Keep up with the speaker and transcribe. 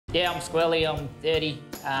Yeah, I'm Squirly, I'm 30,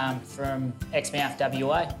 from Exmouth,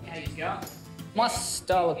 WA. How you going? My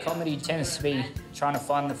style of comedy tends to be trying to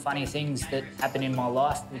find the funny things that happen in my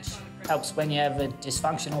life, which helps when you have a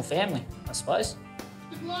dysfunctional family, I suppose.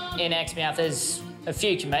 In Exmouth, there's a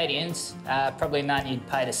few comedians, probably none you'd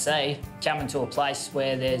pay to see, coming to a place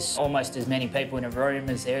where there's almost as many people in a room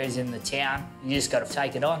as there is in the town. You just got to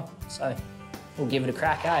take it on, so we'll give it a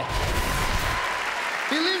crack, eh?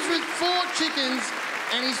 He lives with 4 chickens,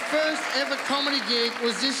 and his first ever comedy gig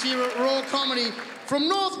was this year at Raw Comedy from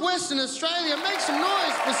northwestern Australia. Make some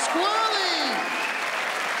noise for Squirly!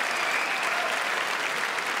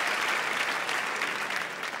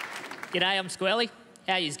 G'day, I'm Squirly.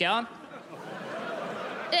 How yous going?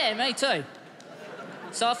 Yeah, me too.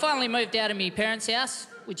 So I finally moved out of my parents' house,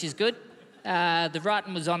 which is good. The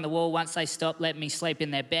writing was on the wall once they stopped letting me sleep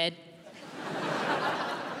in their bed.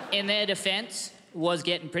 In their defence, it was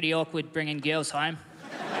getting pretty awkward bringing girls home.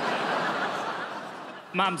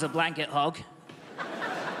 Mum's a blanket hog.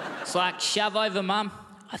 It's like, shove over, Mum.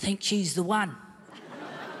 I think she's the one.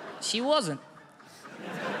 She wasn't.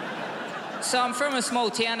 So I'm from a small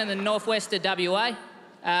town in the northwest of WA.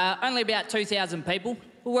 Only about 2,000 people.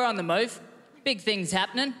 But we're on the move. Big things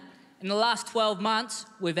happening. In the last 12 months,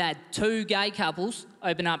 we've had 2 gay couples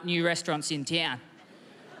open up new restaurants in town,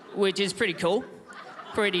 which is pretty cool.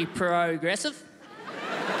 Pretty progressive.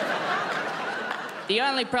 The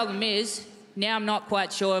only problem is, now I'm not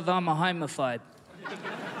quite sure if I'm a homophobe.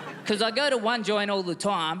 Because I go to one joint all the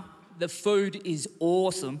time, the food is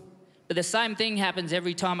awesome, but the same thing happens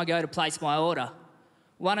every time I go to place my order.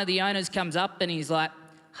 One of the owners comes up and he's like,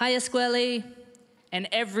 "Hiya, Squirly." And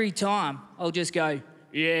every time I'll just go,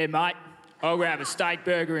 "Yeah, mate, I'll grab a steak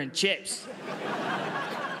burger and chips."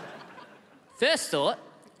 First thought,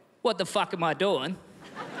 what the fuck am I doing?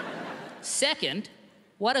 Second,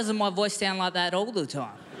 why doesn't my voice sound like that all the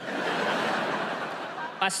time?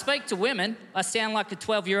 I speak to women, I sound like a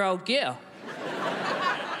 12-year-old girl.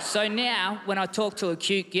 So now, when I talk to a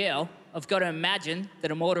cute girl, I've got to imagine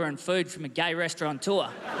that I'm ordering food from a gay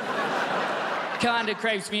restaurateur. Kinda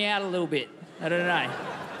creeps me out a little bit. I don't know.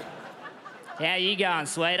 How you going,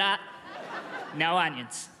 sweetheart? No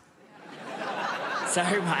onions.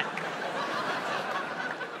 Sorry, mate.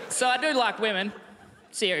 So I do like women,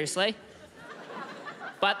 seriously.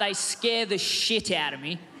 But they scare the shit out of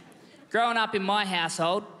me. Growing up in my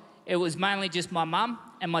household, it was mainly just my mum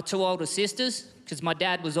and my 2 older sisters, because my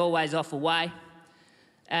dad was always off away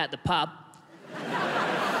at the pub.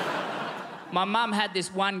 My mum had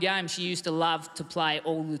this one game she used to love to play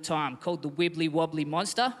all the time called the Wibbly Wobbly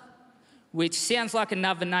Monster, which sounds like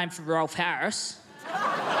another name for Rolf Harris.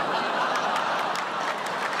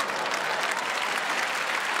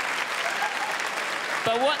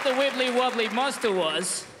 But what the Wibbly Wobbly Monster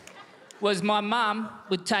was my mum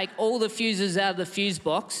would take all the fuses out of the fuse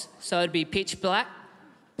box, so it'd be pitch black,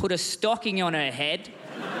 put a stocking on her head,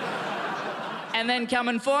 and then come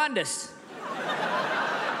and find us.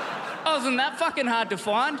 I wasn't that fucking hard to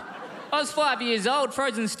find. I was 5 years old,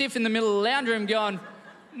 frozen stiff in the middle of the lounge room going,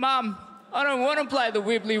 "Mum, I don't want to play the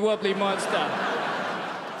Wibbly Wobbly Monster."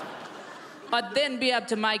 I'd then be able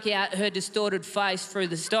to make out her distorted face through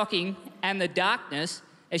the stocking and the darkness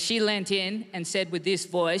as she leant in and said with this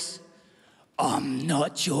voice, "I'm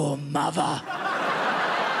not your mother.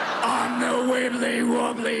 I'm the Wibbly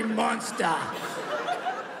Wobbly Monster."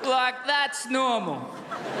 Like, that's normal.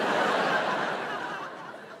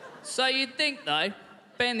 So you'd think, though,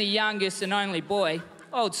 being the youngest and only boy,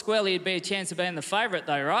 old Squirly would be a chance of being the favourite,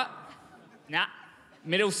 though, right? Nah.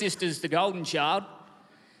 Middle sister's the golden child.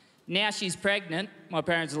 Now she's pregnant. My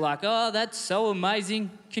parents are like, "Oh, that's so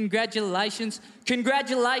amazing. Congratulations."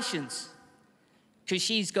 Congratulations. Because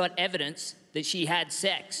she's got evidence that she had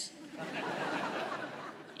sex.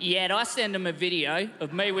 Yet I send them a video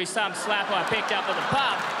of me with some slap I picked up at the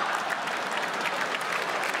pub.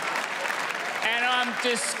 And I'm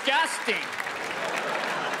disgusting.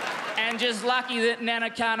 And just lucky that Nana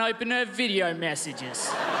can't open her video messages.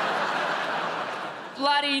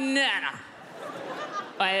 Bloody Nana.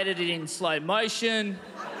 I edited in slow motion.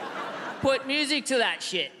 Put music to that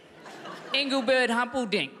shit. Engelbert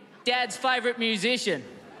Humperdinck, Dad's favourite musician.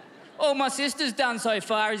 All my sister's done so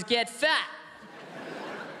far is get fat.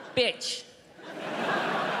 Bitch.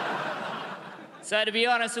 So to be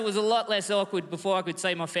honest, it was a lot less awkward before I could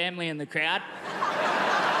see my family in the crowd.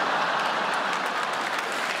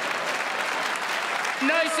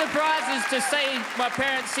 No surprises to see my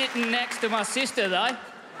parents sitting next to my sister, though.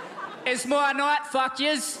 It's my night, fuck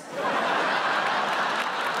yous.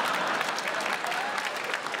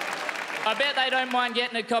 I bet they don't mind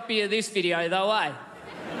getting a copy of this video, though, eh?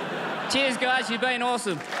 Cheers, guys. You've been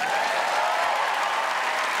awesome.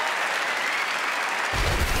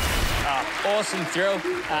 Oh, awesome thrill.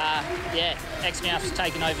 Yeah, X-Mouth's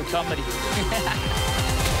taken over comedy.